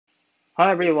Hi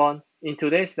everyone, in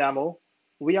today's demo,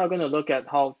 we are going to look at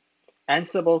how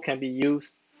Ansible can be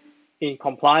used in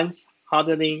compliance,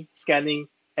 hardening, scanning,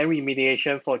 and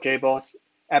remediation for JBoss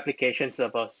application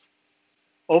servers.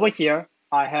 Over here,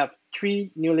 I have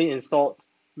three newly installed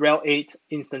RHEL 8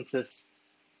 instances.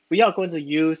 We are going to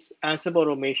use Ansible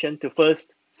Automation to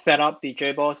first set up the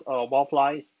JBoss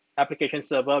Wildfly application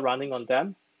server running on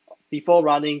them before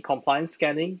running compliance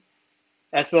scanning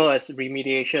as well as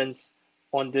remediations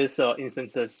on these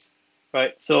instances,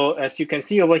 right? So as you can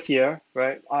see over here,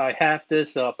 right, I have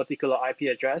this particular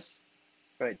IP address,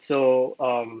 right?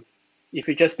 So if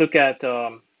you just look at,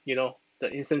 the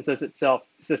instances itself,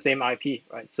 it's the same IP,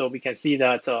 right? So we can see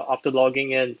that after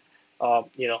logging in,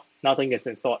 nothing is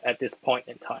installed at this point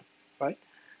in time, right?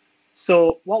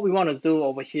 So what we want to do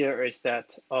over here is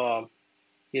that,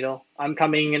 I'm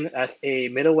coming in as a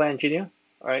middleware engineer,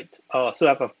 right? So I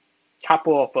have a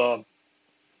couple of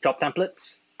job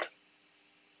templates.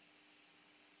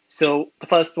 So the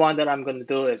first one that I'm going to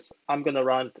do is I'm going to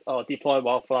run deploy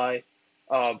Wildfly,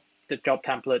 uh, the job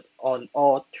template on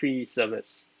all three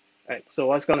servers. Right. So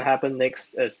what's going to happen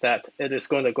next is that it is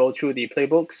going to go through the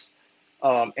playbooks,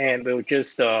 and we'll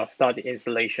just start the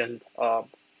installation of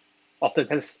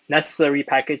the necessary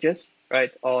packages,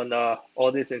 right, on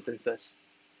all these instances.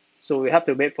 So we have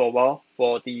to wait for a while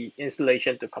for the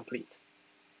installation to complete.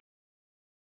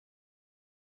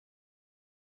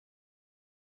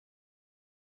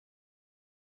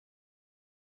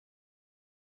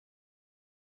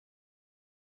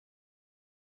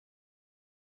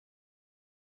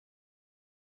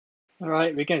 All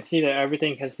right, we can see that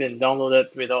everything has been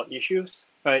downloaded without issues,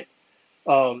 right?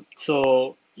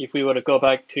 So if we were to go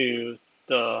back to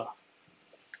the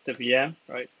VM,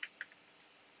 right,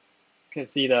 you can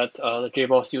see that the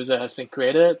JBoss user has been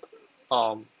created.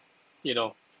 Um, you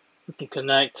know, we can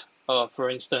connect, for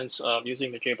instance,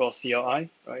 using the JBoss CLI,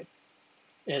 right?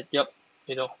 And yep,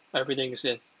 everything is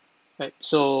in, right?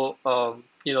 So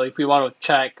if we want to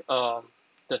check the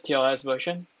TLS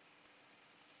version,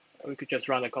 we could just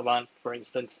run a command, for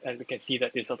instance, and we can see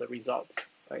that these are the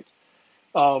results, right?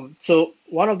 So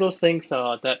one of those things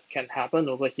that can happen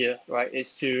over here, right,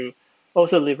 is to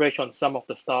also leverage on some of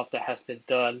the stuff that has been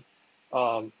done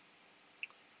um,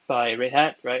 by Red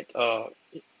Hat, right?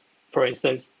 For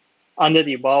instance, under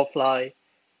the Wildfly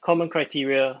common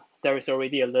criteria, there is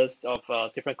already a list of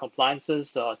different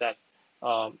compliances that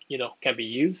can be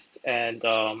used, and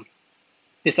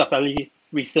these are fairly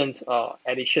recent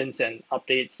additions and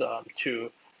updates to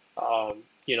um,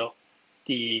 you know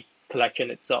the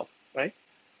collection itself, right?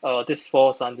 This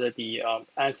falls under the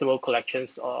Ansible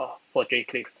collections for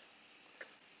JCliff.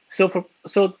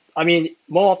 So I mean,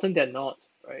 more often than not,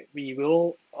 right? We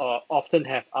will often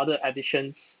have other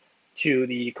additions to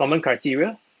the common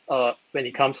criteria when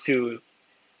it comes to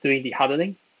doing the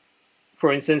hardening.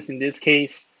 For instance, in this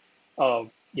case,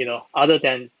 other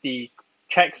than the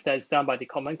checks that's done by the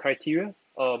common criteria,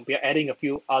 we are adding a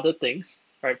few other things,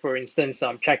 right? For instance,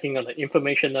 checking on the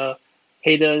informational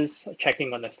headers,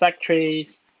 checking on the stack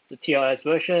trace, the TLS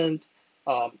version,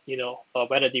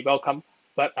 whether the welcome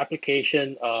web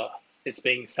application is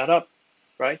being set up,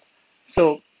 right?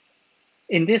 So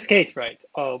in this case, right,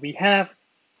 we have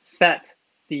set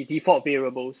the default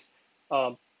variables.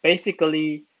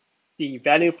 Basically, the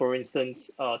value, for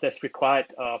instance, that's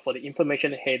required for the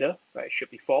information header, right, should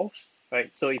be false,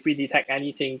 right? So if we detect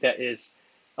anything that is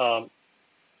um,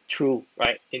 true,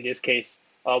 right, in this case,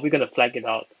 we're going to flag it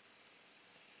out.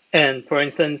 And for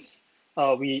instance,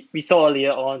 we saw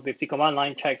earlier on with the command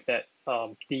line checks that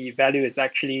the value is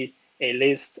actually a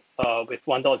list with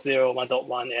 1.0,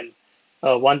 1.1, and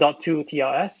 1.2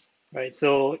 TLS, right?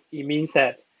 So it means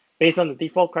that based on the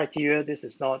default criteria, this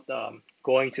is not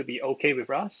going to be okay with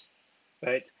us,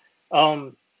 right?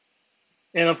 Um,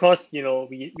 and of course,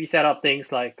 we set up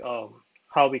things like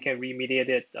how we can remediate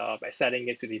it by setting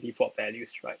it to the default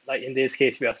values, right? Like in this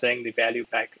case, we are setting the value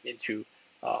back into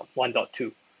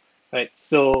 1.2, right?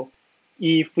 So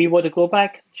if we were to go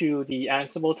back to the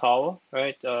Ansible tower,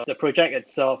 right, the project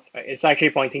itself, right, it's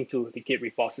actually pointing to the Git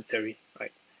repository,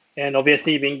 right? And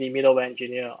obviously, being the middleware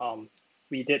engineer,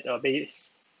 we did a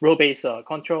role-based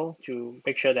control to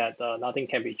make sure that nothing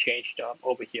can be changed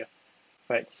over here,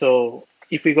 right? So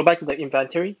if we go back to the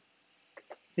inventory,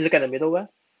 you look at the middleware,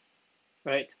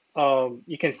 right?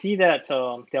 You can see that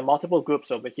there are multiple groups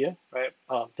over here, right?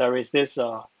 There is this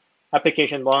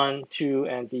application 1, 2,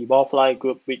 and the Wildfly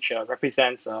group, which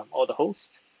represents all the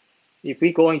hosts. If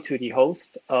we go into the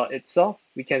host itself,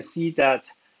 we can see that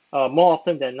more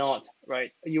often than not,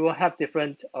 right, you will have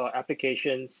different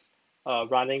applications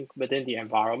running within the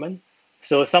environment.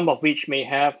 So some of which may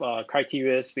have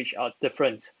criteria which are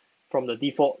different from the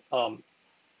default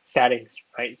settings,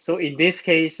 right? So in this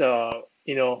case,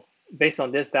 based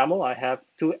on this demo, I have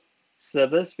two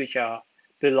servers which are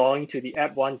belonging to the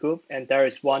app1 group, and there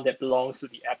is one that belongs to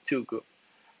the app2 group.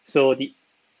 So the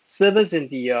servers in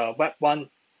the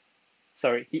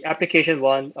the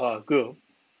application1 group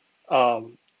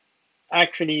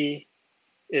actually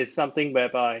is something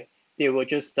whereby they will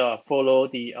just follow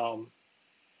the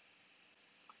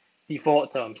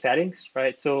default settings,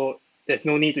 right? So there's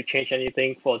no need to change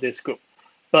anything for this group.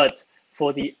 But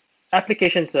for the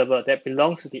application server that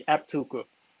belongs to the app2 group,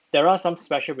 there are some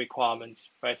special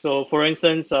requirements, right? So for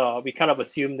instance, we kind of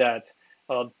assume that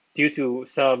due to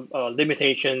some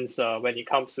limitations when it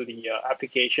comes to the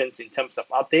applications in terms of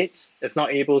updates, it's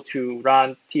not able to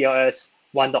run TLS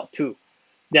 1.2.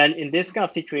 Then in this kind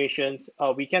of situations,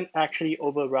 we can actually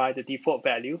override the default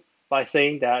value by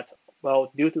saying that,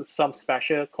 well, due to some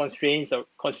special constraints or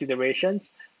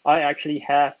considerations, I actually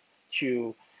have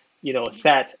to,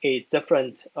 set a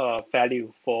different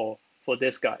value for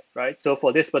this guy, right? So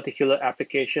for this particular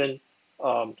application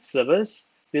servers,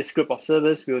 this group of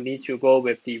servers will need to go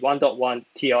with the 1.1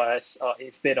 TLS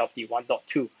instead of the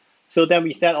 1.2. So then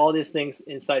we set all these things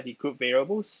inside the group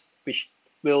variables, which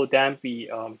will then be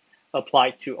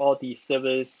applied to all the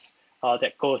servers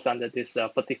that goes under this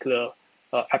particular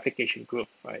application group,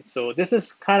 right? So this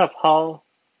is kind of how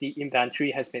the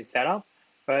inventory has been set up,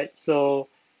 right? So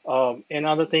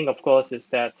another thing, of course, is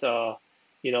that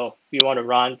we want to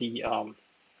run the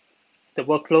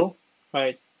workflow,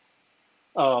 right?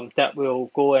 That will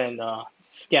go and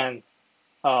scan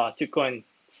to go and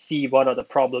see what are the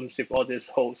problems with all this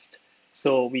host.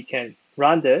 So we can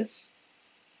run this.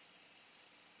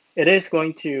 It is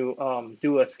going to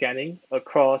do a scanning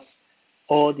across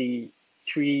all the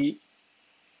 3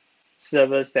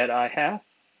 servers that I have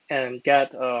and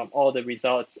get all the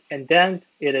results. And then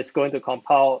it is going to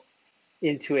compile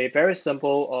into a very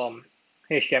simple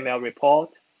HTML report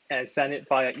and send it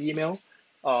via email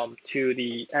to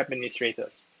the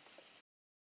administrators.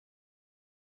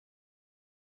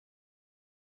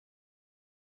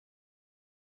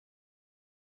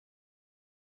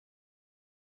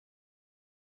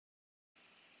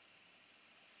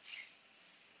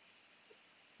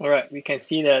 All right, we can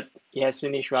see that it has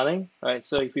finished running, right?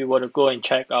 So if we were to go and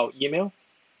check our email,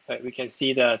 right, we can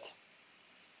see that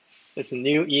there's a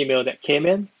new email that came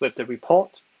in with the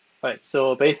report, right?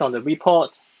 So based on the report,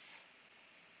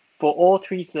 for all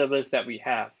 3 servers that we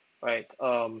have, right,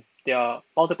 there are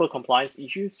multiple compliance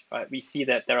issues, right? We see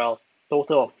that there are a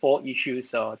total of 4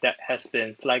 issues that has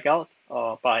been flagged out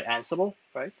by Ansible,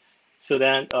 right? So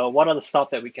then what are the stuff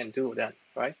that we can do then,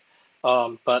 right?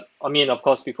 But I mean, of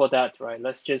course, before that, right,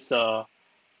 let's just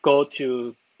go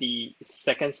to the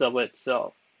second server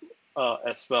itself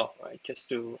as well, right? Just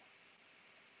to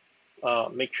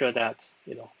make sure that,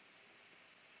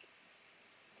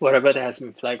 whatever that has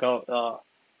been flagged out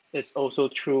is also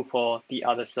true for the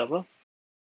other server.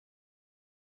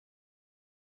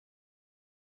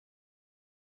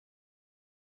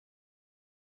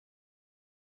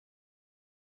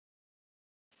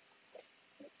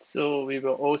 So we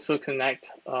will also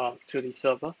connect to the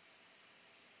server.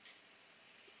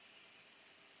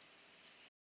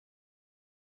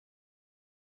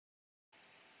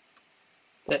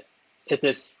 It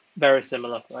is very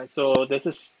similar, right? So this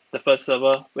is the first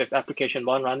server with application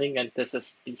 1 running, and this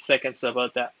is the second server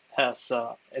that has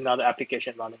another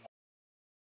application running.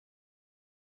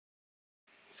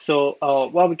 So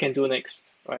what we can do next,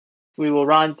 right? We will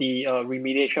run the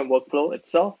remediation workflow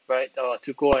itself, right,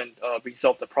 to go and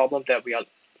resolve the problem that we are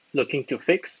looking to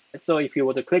fix. So if you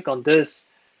were to click on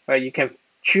this, right, you can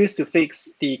choose to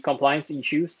fix the compliance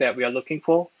issues that we are looking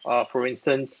for. For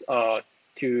instance,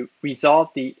 to resolve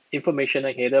the information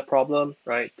header problem,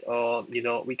 right?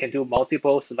 We can do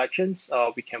multiple selections.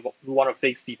 We want to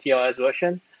fix the TLS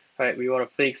version, right? We want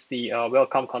to fix the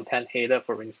welcome content header,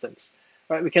 for instance.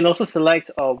 Right, we can also select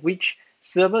which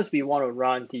servers we want to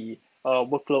run the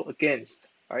workflow against.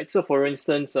 Right, so for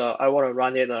instance, I want to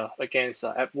run it against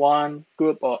app1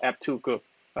 group or app2 group.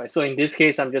 Right, so in this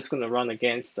case, I'm just going to run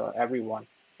against everyone.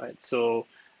 Right, so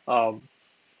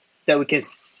that we can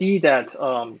see that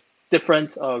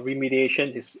different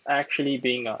remediation is actually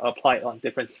being applied on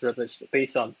different servers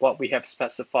based on what we have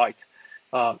specified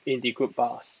in the group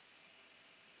vars.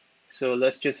 So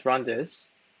let's just run this.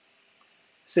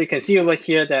 So you can see over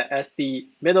here that as the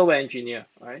middleware engineer,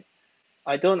 right,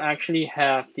 I don't actually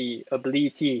have the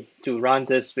ability to run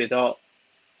this without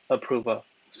approval.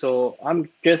 So I'm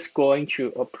just going to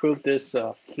approve this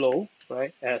flow,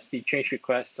 right, as the change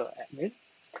request admin.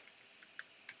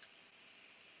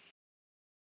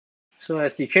 So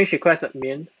as the change request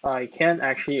admin, I can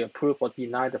actually approve or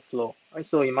deny the flow. Right?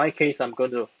 So in my case, I'm going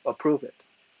to approve it.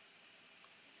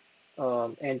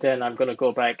 And then I'm going to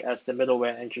go back as the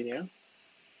middleware engineer.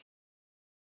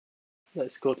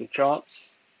 Let's go to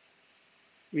jobs.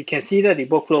 We can see that the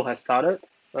workflow has started,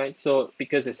 right? So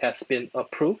because it has been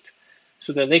approved.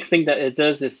 So the next thing that it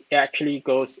does is it actually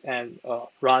goes and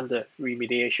run the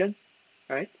remediation,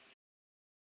 right?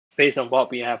 Based on what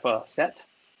we have set.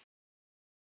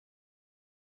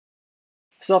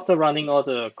 So after running all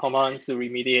the commands to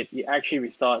remediate, it actually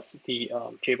restarts the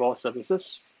JBoss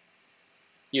services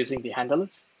using the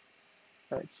handlers.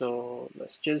 Right, so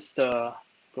let's just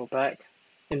go back.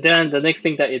 And then the next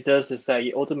thing that it does is that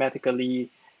it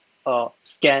automatically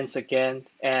scans again.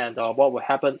 And what will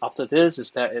happen after this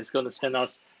is that it's going to send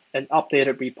us an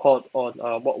updated report on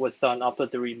what was done after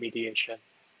the remediation.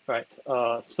 Right,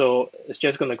 so it's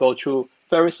just going to go through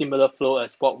very similar flow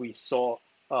as what we saw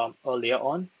earlier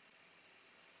on.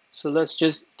 So let's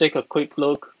just take a quick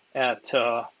look at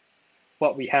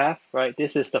what we have, right?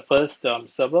 This is the first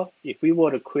server. If we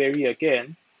were to query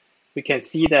again, we can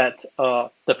see that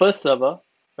the first server,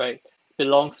 right,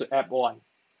 belongs to app 1,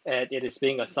 and it is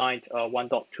being assigned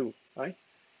 1.2, right?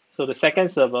 So the second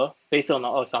server, based on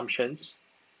our assumptions,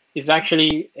 is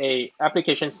actually a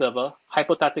application server,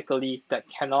 hypothetically, that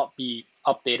cannot be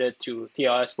updated to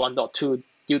TLS 1.2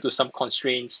 due to some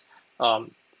constraints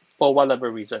for whatever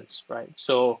reasons, right?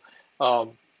 So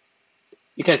um,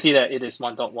 you can see that it is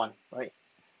 1.1, right?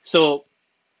 So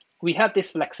we have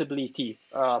this flexibility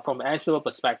from an Ansible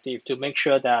perspective to make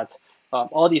sure that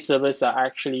all these servers are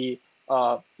actually,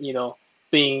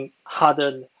 being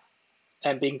hardened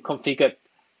and being configured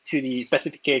to the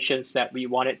specifications that we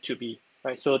want it to be,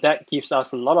 right? So that gives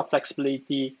us a lot of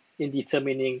flexibility in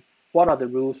determining what are the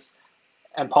rules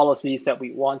and policies that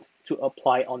we want to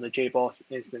apply on the JBoss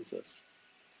instances.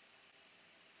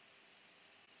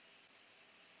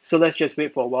 So let's just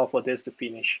wait for a while for this to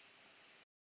finish.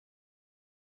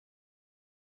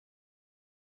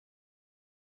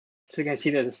 So you can see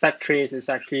that the stack trace is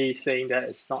actually saying that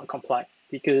it's not compliant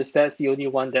because that's the only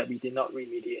one that we did not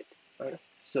remediate, right?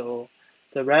 So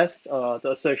the rest, the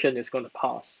assertion is going to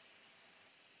pass.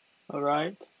 All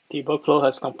right, the workflow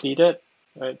has completed,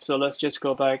 right? So let's just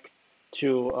go back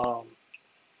to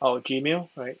our Gmail,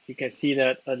 right? You can see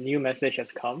that a new message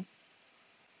has come.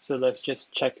 So let's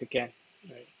just check again,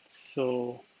 right?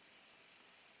 So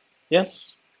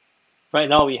yes, right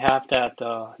now we have that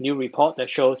new report that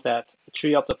shows that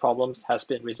 3 of the problems has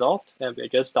been resolved, and we're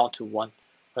just down to 1.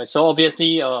 Right. So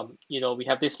obviously, we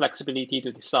have this flexibility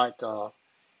to decide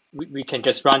we can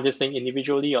just run this thing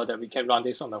individually, or that we can run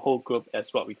this on the whole group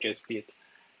as what we just did.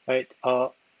 Right.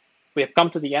 We have come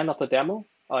to the end of the demo.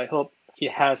 I hope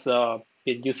it has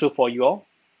been useful for you all.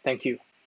 Thank you.